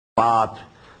path.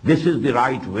 This is the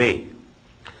right way.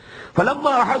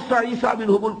 فَلَمَّا أَحَسَّ عِيسَى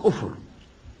مِنْهُمُ الْكُفْرِ.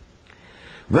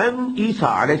 When Isa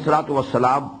alayhi salatu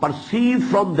wasalam perceived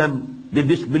from them the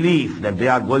disbelief that they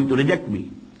are going to reject me,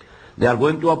 they are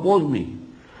going to oppose me,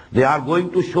 they are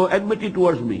going to show enmity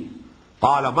towards me,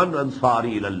 قَالَ مَنْ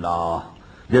أَنصَارِي إِلَى اللَّهِ.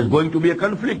 There's going to be a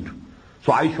conflict.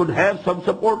 So I should have some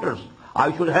supporters.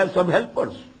 I should have some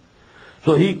helpers.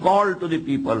 So he called to the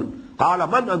people, قَالَ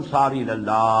مَنْ أَنصَارِي إِلَى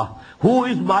اللَّهِ. Who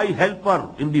is my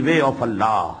helper in the way of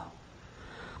Allah?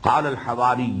 قَالَ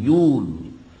الْحَوَارِيُّونَ.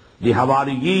 The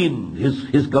Hawariyin,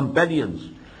 his companions.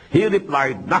 He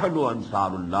replied, نَحْنُ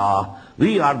أَنصَارُ اللَّهِ.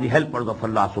 We are the helpers of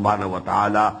Allah subhanahu wa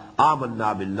ta'ala.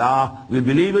 آمَنَّا بِاللَّهِ. We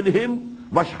believe in Him.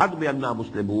 وَاشْهَدْ بِأَنَّا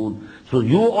مُسْلِمُونَ. So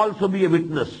you also be a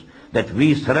witness that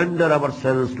we surrender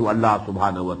ourselves to Allah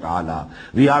subhanahu wa ta'ala.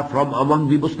 We are from among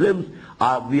the Muslims.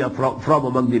 We are from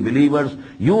among the believers.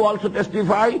 You also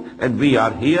testify, and we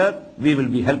are here. We will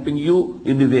be helping you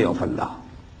in the way of Allah.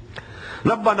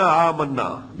 Rabbana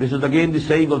amanna. This is again the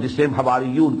saying of the same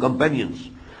Hawariyun companions.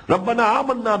 Rabbana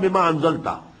amanna bima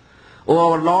anzalta. O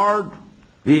our Lord,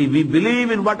 we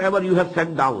believe in whatever you have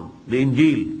sent down. The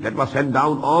Injil that was sent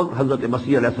down on Hazrat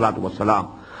Masih alayhi salatu wasalam.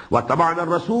 Wa taba'na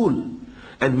Rasul.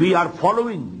 And we are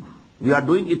following. We are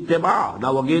doing ittiba.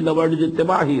 Now again the word is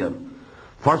ittiba here.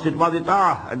 First it was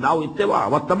ita'ah and now ittiba.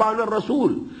 Wa taba'na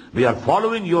Rasul. We are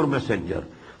following your messenger.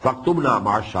 فَاكْتُبْنَا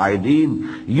مَعَ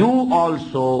الشَّاهِدِينَ. You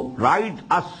also write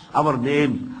us, our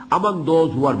names, among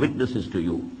those who are witnesses to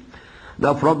you.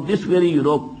 Now from this very,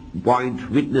 point,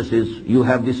 witnesses, you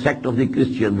have the sect of the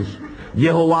Christians,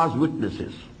 Jehovah's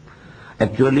Witnesses.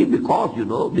 Actually, because,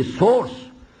 the source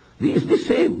is the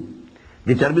same.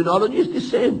 The terminology is the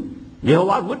same.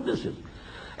 Jehovah's Witnesses.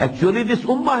 Actually, this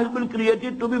ummah has been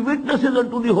created to be witnesses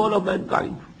unto the whole of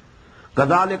mankind.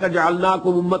 كَذَلِكَ جَعَلْنَاكُمْ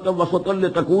أُمَّةً وَسَطًا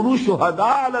لِتَكُونُوا شُهَدَاءَ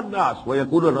عَلَى النَّاسِ وَيَكُونَ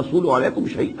الرَّسُولُ عَلَيْكُمْ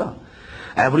شَهِيدًا.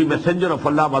 Every messenger of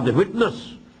Allah was a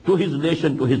witness to his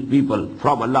nation, to his people,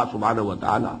 from Allah subhanahu wa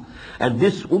ta'ala. And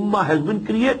this ummah has been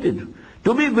created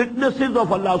to be witnesses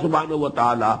of Allah subhanahu wa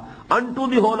ta'ala unto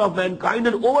the whole of mankind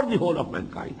and over the whole of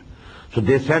mankind. So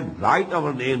they said, write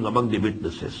our names among the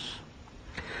witnesses.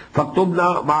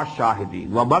 فَاكْتُبْنَا مَعَ الشَّاهِدِينَ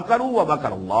وَمَكَرُوا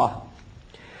وَمَكَرَ اللَّهُ.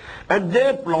 And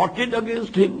they plotted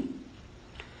against him.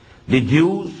 The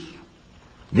Jews,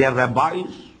 their rabbis,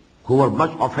 who were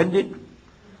much offended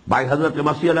by Hazrat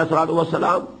Masih alayhi salatu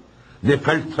wasalam, they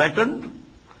felt threatened.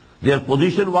 Their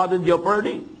position was in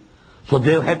jeopardy. So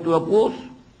they had to oppose.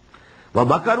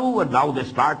 وَمَكَرُوا. And now they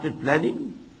started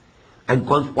planning and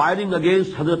conspiring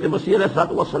against Hazrat Masih alayhi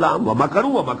salatu wasalam.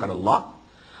 وَمَكَرُوا وَمَكَرَ اللَّهُ.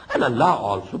 And Allah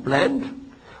also planned.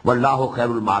 وَاللَّهُ خَيْرُ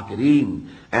الْمَاكِرِينَ.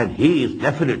 And Allah is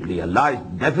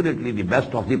definitely the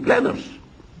best of the planners.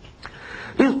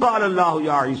 إِذْ قَالَ اللَّهُ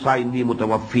يَا عِيسَى إِنِّي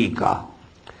مُتَوَفِّيكَ.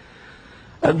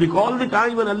 And recall the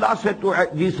time when Allah said to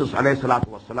Jesus alayhi salatu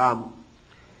wasalam,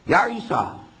 Ya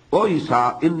Isa, O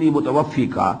Isa, inni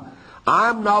mutawaffika, I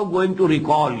am now going to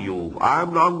recall you. I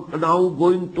am now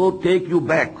going to take you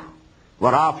back.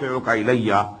 وَرَافِعُكَ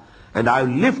إِلَيَّ. And I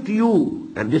will lift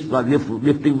you. And this was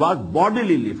lifting was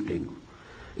bodily lifting.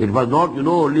 It was not,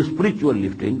 only spiritual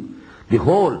lifting. The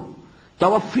whole.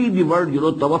 Tawaffi, the word,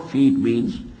 tawaffi, it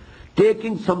means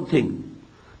taking something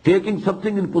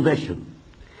in possession.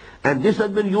 And this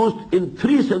has been used in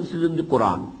three senses in the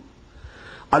Qur'an.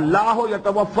 Allahu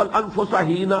yatawaffal anfusa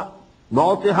hina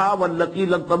mawtiha wallati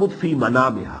lam tamut fi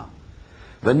manamiha.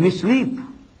 When we sleep,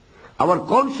 our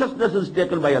consciousness is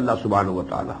taken by Allah subhanahu wa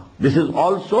ta'ala. This is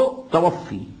also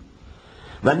tawaffi.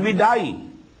 When we die,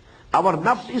 our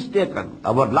nafs is taken,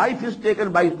 our life is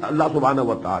taken by Allah subhanahu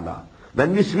wa ta'ala.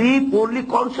 When we sleep, only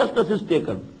consciousness is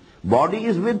taken. Body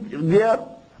is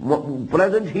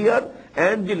present here,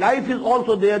 and the life is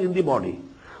also there in the body.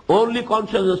 Only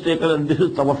consciousness is taken, and this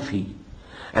is tawaffi.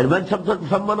 And when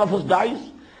someone of us dies,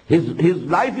 his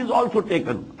life is also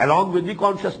taken along with the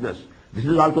consciousness. This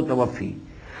is also tawaffi.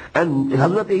 And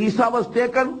Hazrat Isa was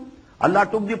taken. Allah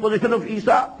took the position of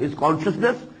Isa, his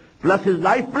consciousness, plus his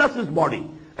life, plus his body.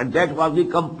 And that was the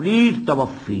complete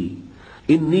tawaffi.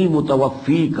 Inni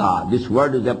mutawaffika. This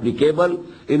word is applicable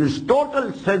in its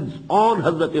total sense on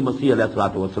Hazrat Masih alayhi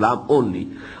salatu wasalam only.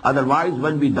 Otherwise,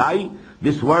 when we die,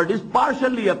 this word is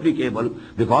partially applicable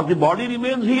because the body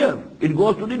remains here. It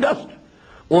goes to the dust.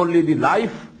 Only the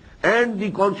life and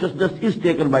the consciousness is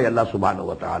taken by Allah subhanahu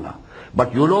wa ta'ala.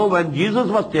 But when Jesus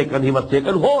was taken, he was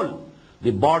taken whole.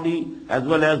 The body as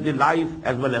well as the life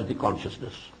as well as the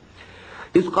consciousness.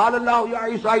 إِذْ قَالَ اللَّهُ يَا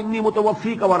عِيسَى إِنِّي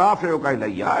مُتَوَفِّيكَ وَرَافِعُكَ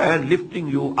إِلَيَّ. And lifting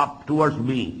you up towards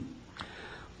me.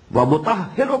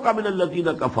 وَمُطَهِّرُكَ مِنَ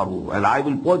الَّذِينَ كَفَرُوا. And I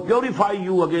will purify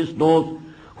you against those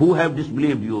who have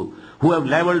disbelieved you, who have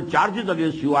leveled charges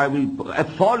against you, I will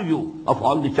absolve you of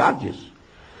all the charges.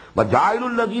 وَجَعِلُ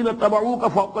الَّذِينَ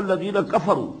تَبَعُوكَ فَوْقَ الَّذِينَ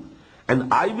كَفَرُوا,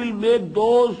 and I will make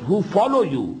those who follow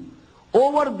you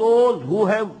over those who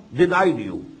have denied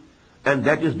you. And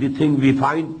that is the thing we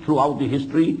find throughout the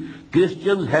history.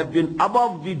 Christians have been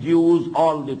above the Jews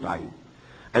all the time.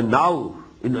 And now,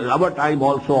 in our time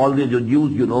also, all the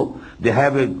Jews, they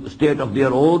have a state of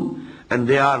their own, and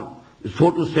they are,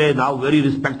 so to say, now very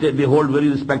respected, they hold very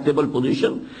respectable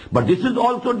position. But this is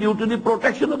also due to the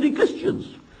protection of the Christians.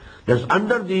 That's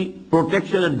under the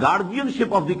protection and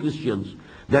guardianship of the Christians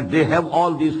that they have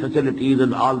all these facilities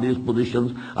and all these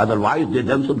positions. Otherwise, they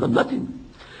themselves are nothing.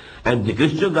 And the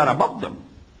Christians are above them.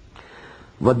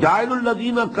 وَجَعِلُ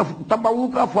الَّذِينَ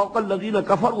تَبَعُوكَ فَوْقَ الَّذِينَ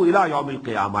كَفَرُوا إِلَىٰ يَوْمِ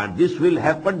الْقِيَامَةِ. And this will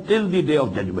happen till the day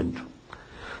of judgment.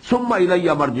 ثُمَّ إِلَيَّ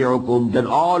مَرْجِعُكُمْ. Then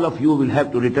all of you will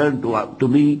have to return to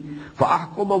me.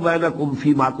 فَأَحْكُمَ بَيْنَكُمْ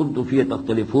فِي مَا كُنْتُمْ فِيهِ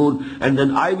تَخْتَلِفُونَ. And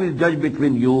then I will judge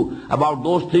between you about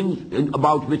those things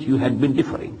about which you had been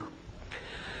differing.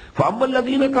 فَأَمَّا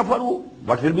الَّذِينَ كَفَرُوا.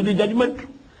 What will be the judgment?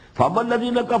 فَأَمَّا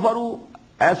الَّذِينَ كَفَرُوا.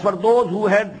 As for those who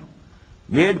had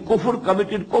made kufr,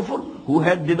 committed kufr, who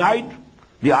had denied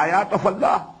the ayat of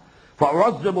Allah,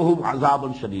 فَأُعَذِّبُهُمْ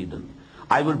عَذَابًا شَدِيدًا.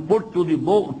 I will put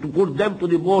them to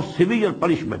the most severe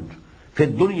punishment, فِي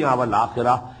الدُّنْيَا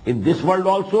وَالْآخِرَةِ, in this world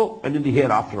also and in the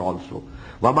hereafter also.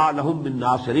 وَمَا لَهُمْ مِن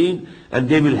نَاصِرِينَ. And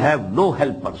they will have no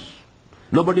helpers.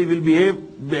 Nobody will be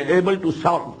able to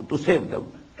save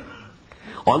them.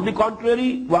 On the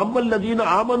contrary, وَأَمَّا الَّذِينَ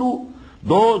آمَنُوا.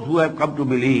 Those who have come to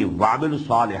believe, وَعَمِلُوا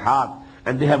الصَّالِحَاتِ,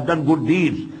 and they have done good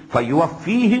deeds,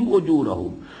 فَيُوَفِّيهِمْ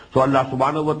أُجُورَهُم. So Allah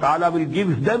subhanahu wa ta'ala will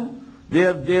give them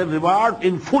their reward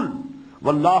in full.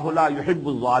 وَاللَّهُ لَا يُحِبُّ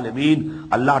الظَّالِمِينَ.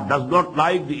 Allah does not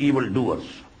like the evildoers.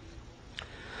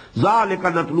 ذَلِكَ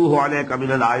نَتْلُوهُ عَلَيْكَ مِنَ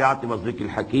الْآيَاتِ وَالذِّكْرِ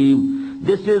الْحَكِيمِ.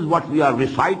 This is what we are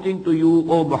reciting to you,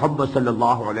 O Muhammad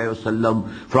sallallahu alayhi wasallam,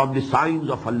 from the signs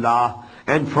of Allah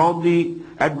and from the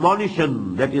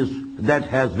admonition that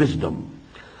has wisdom.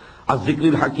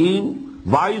 Az-Zikr al-Hakim,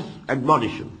 wise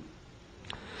admonition.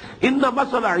 Inna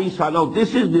masala Isa. Now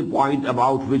this is the point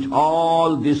about which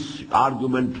all this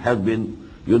argument has been,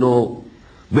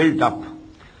 built up.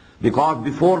 Because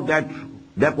before that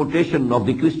deportation of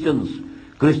the Christian,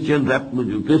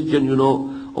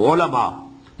 ulama,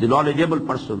 the knowledgeable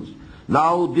persons.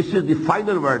 Now this is the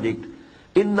final verdict.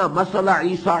 Inna masala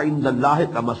Isa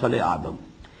indallahi ka masala Adam.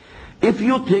 If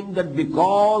you think that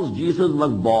because Jesus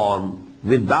was born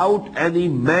without any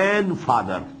man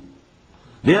father,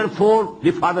 therefore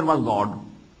the father was God,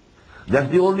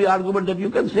 that's the only argument that you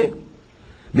can say.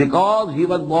 Because he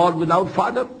was born without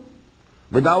father,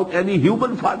 without any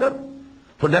human father,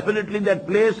 so definitely that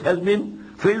place has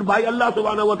been filled by Allah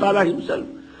subhanahu wa ta'ala himself.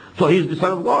 So he is the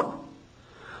son of God.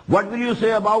 What will you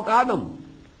say about Adam?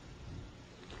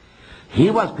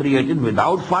 He was created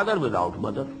without father, without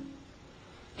mother.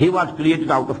 He was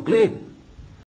created out of clay.